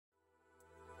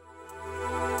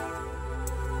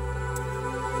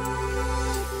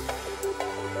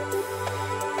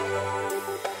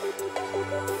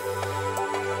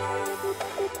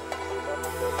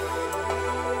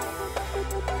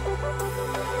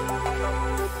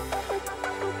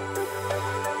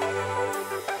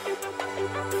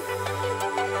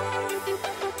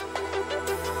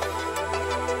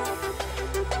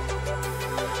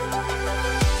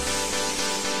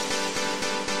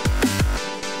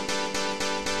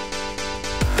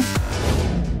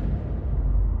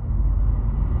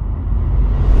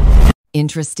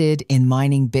Interested in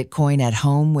mining Bitcoin at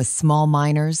home with small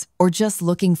miners or just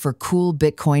looking for cool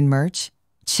Bitcoin merch?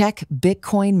 Check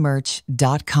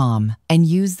bitcoinmerch.com and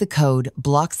use the code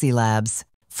BLOXYLABS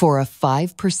for a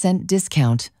 5%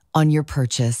 discount on your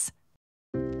purchase.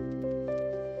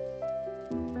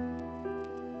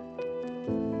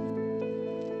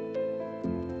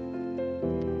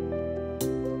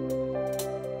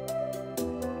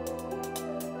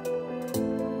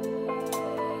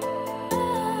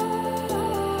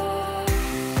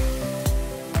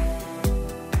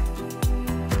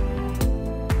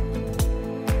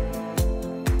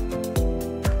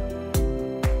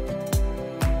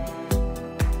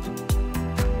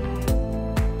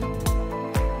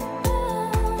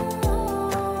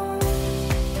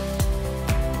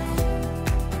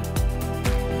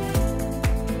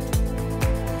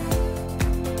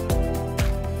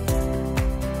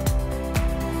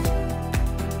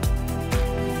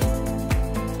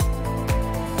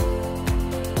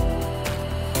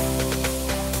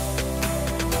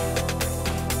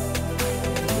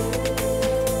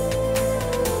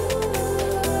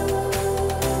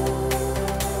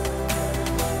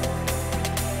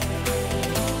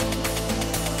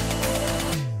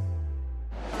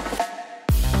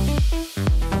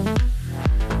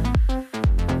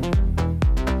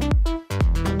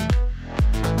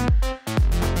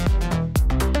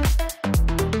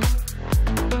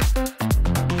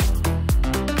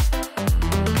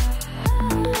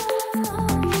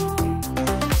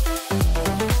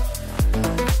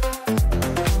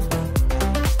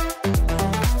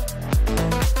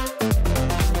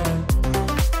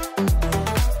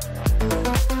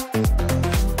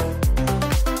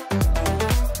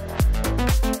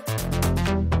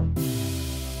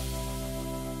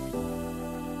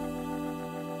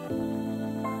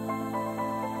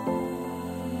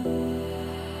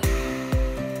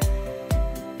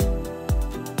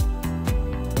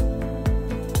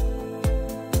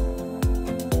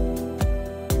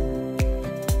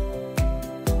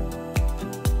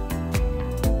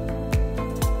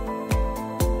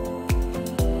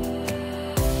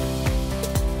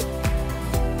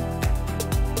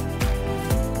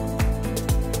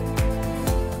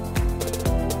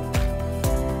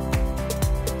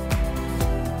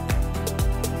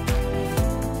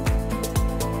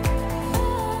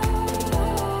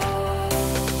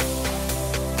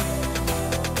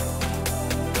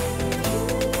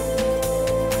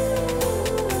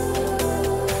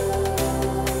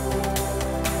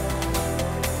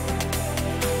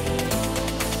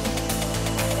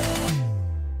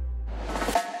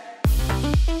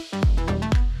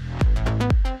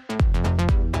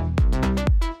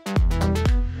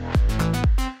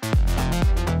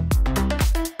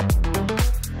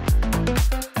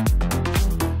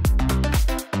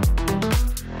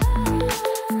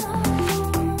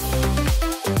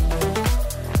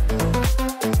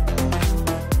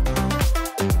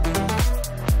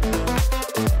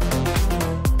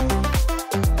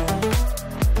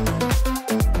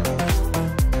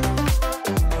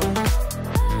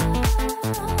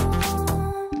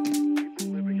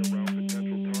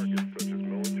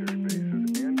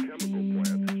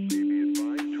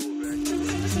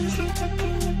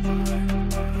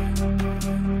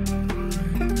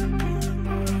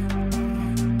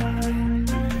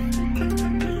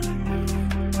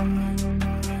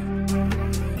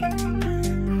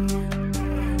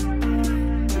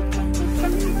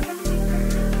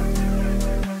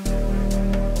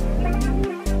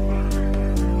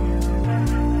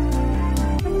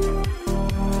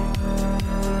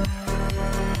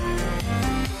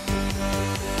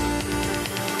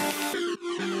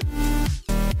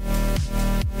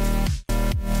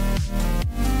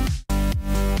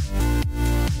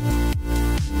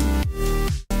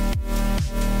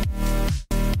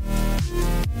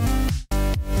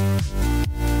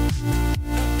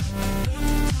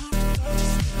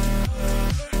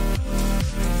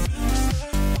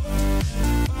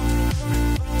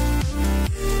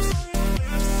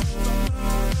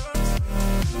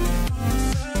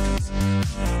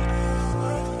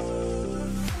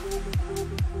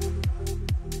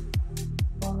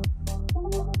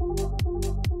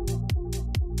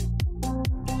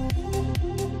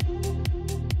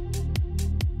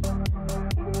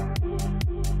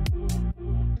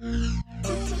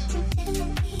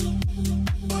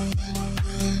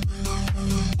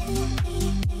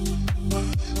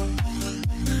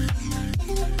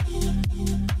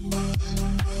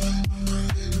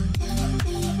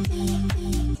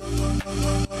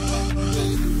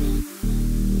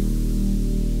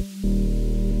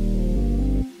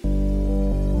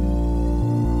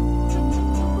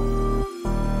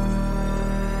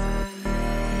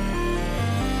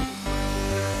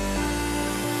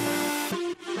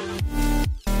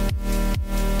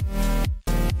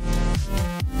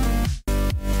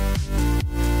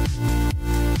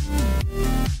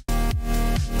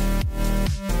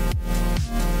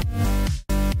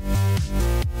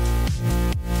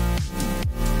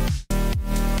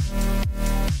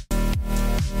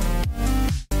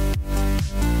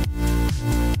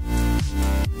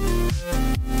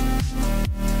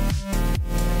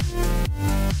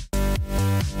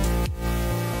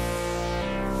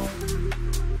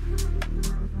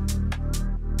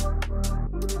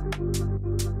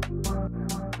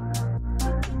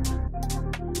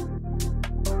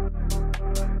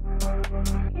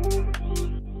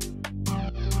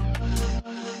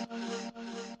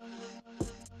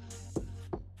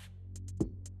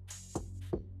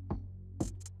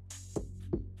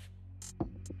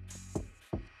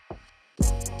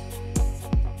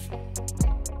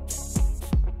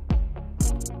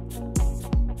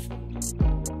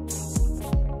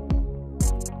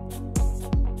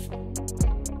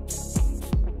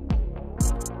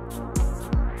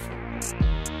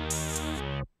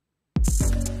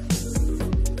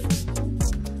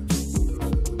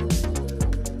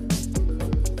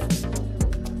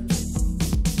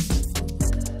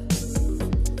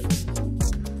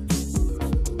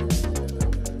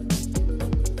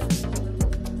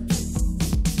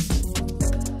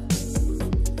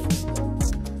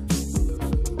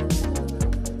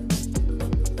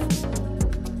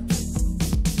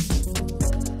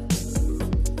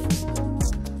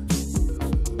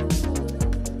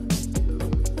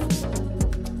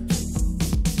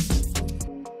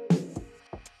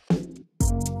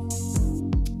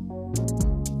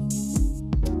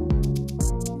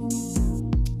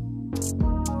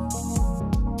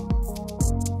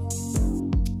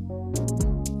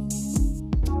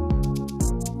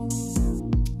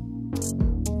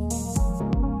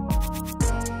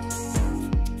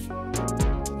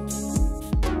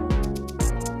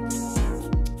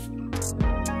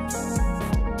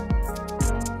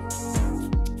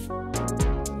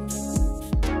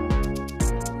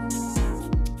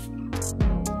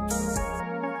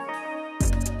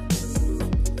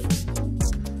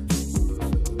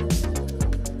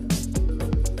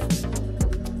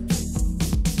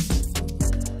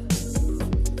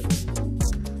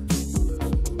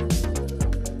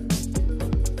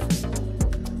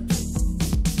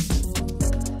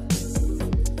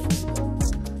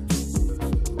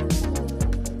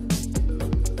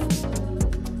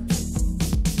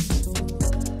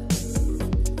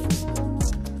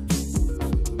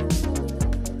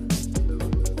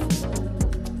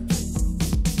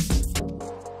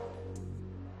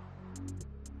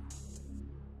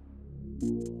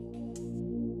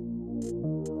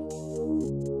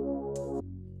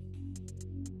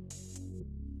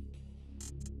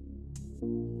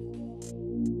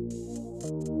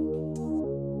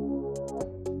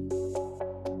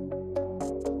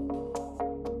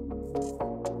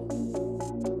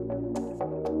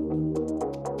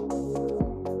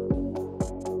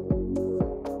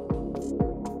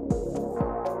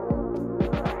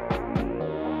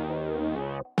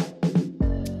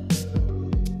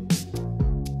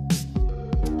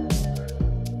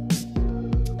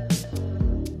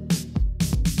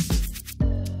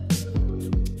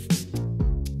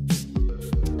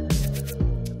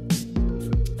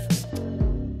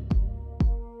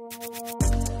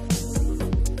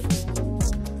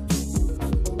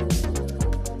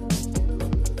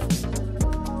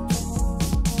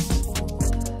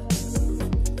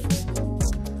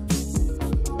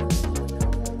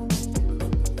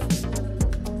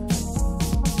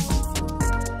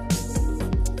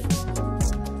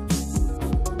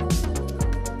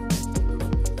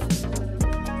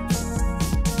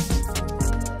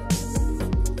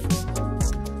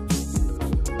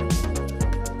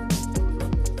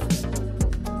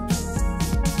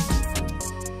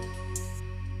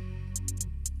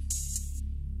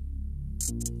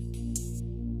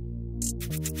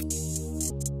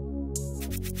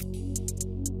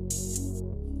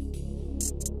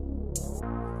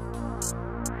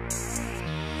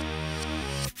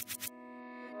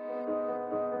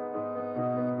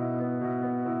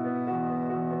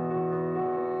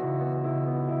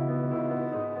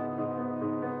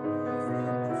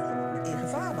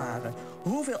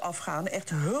 hoeveel Afghanen echt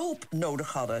hulp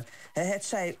nodig hadden. Het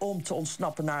zij om te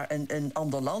ontsnappen naar een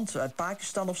ander land,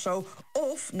 Pakistan of zo,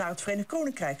 of naar het Verenigd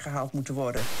Koninkrijk gehaald moeten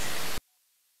worden.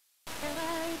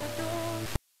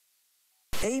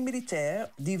 Eén militair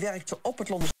die werkte op het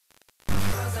Londen.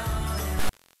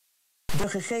 De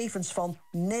gegevens van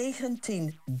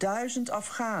 19.000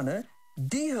 Afghanen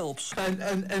die hulp.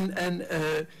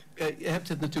 Je hebt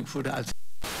het natuurlijk voor de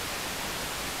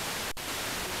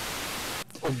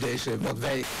op deze wat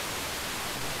wij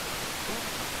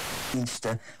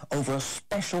diensten over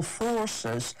special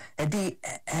forces, die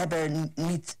hebben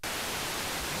niet.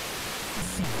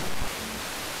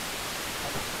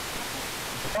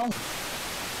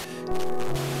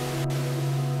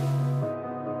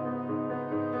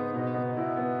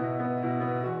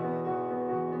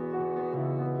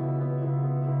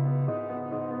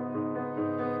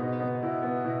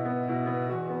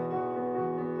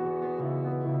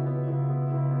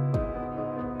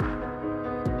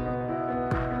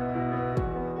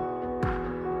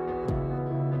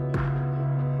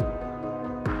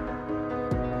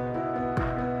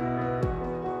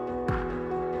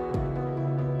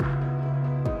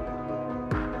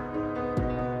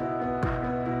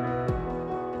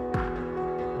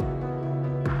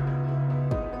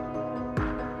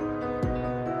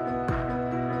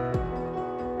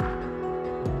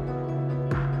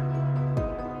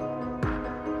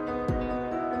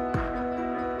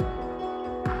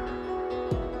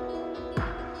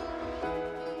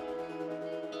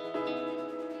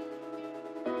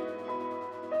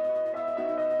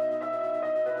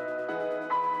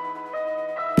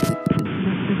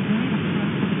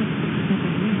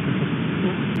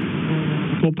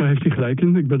 Klopt, daar heeft hij gelijk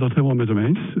in. Ik ben dat helemaal met hem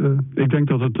eens. Ik denk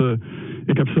dat het...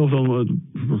 ik heb zelf dan...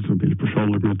 een beetje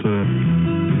persoonlijk met...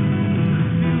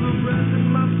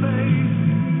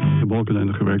 de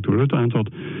balkenende gewerkt door Rutte aantrad.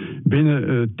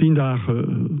 Binnen 10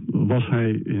 dagen was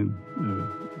hij in...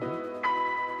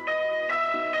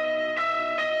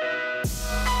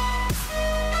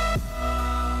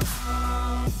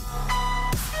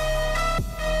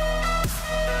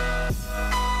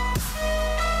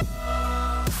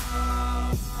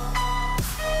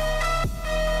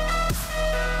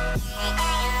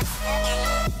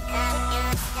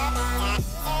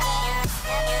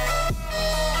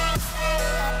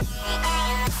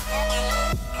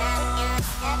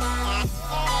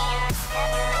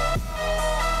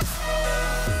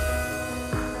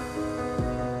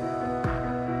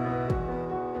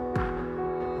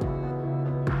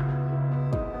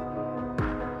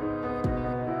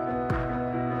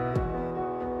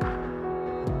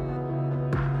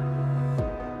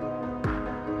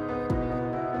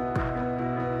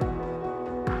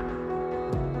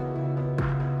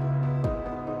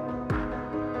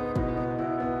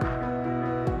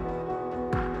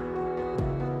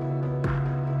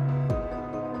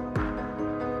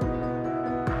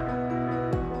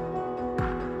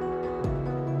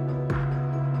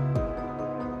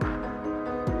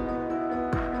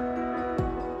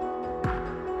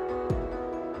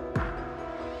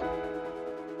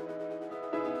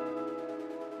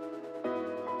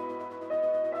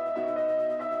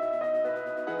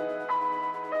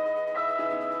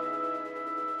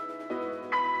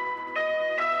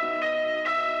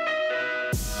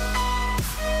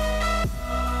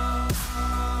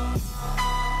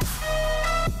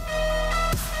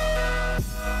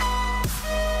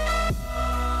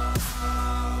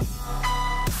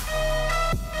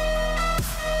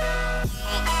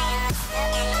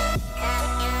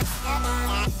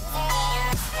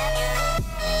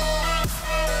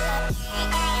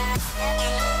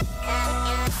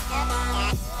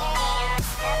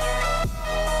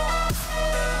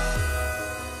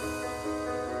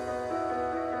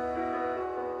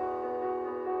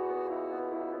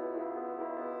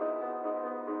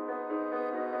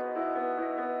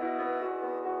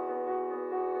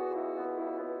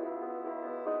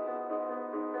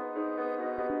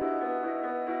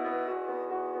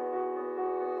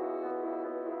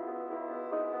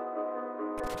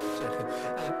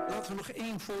 Laten we nog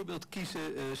één voorbeeld kiezen,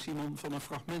 Simon, van een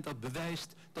fragment dat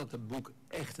bewijst dat het boek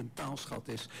echt een taalschat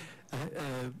is.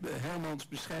 Hermans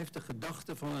beschrijft de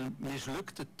gedachte van een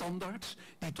mislukte tandarts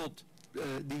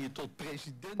die je tot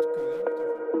president keurt.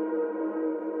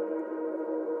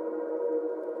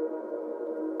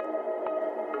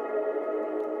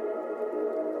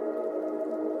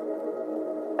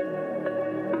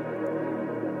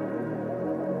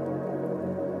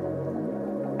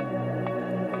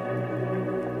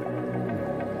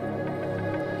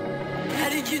 How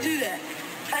did you do that?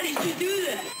 How did you do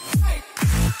that?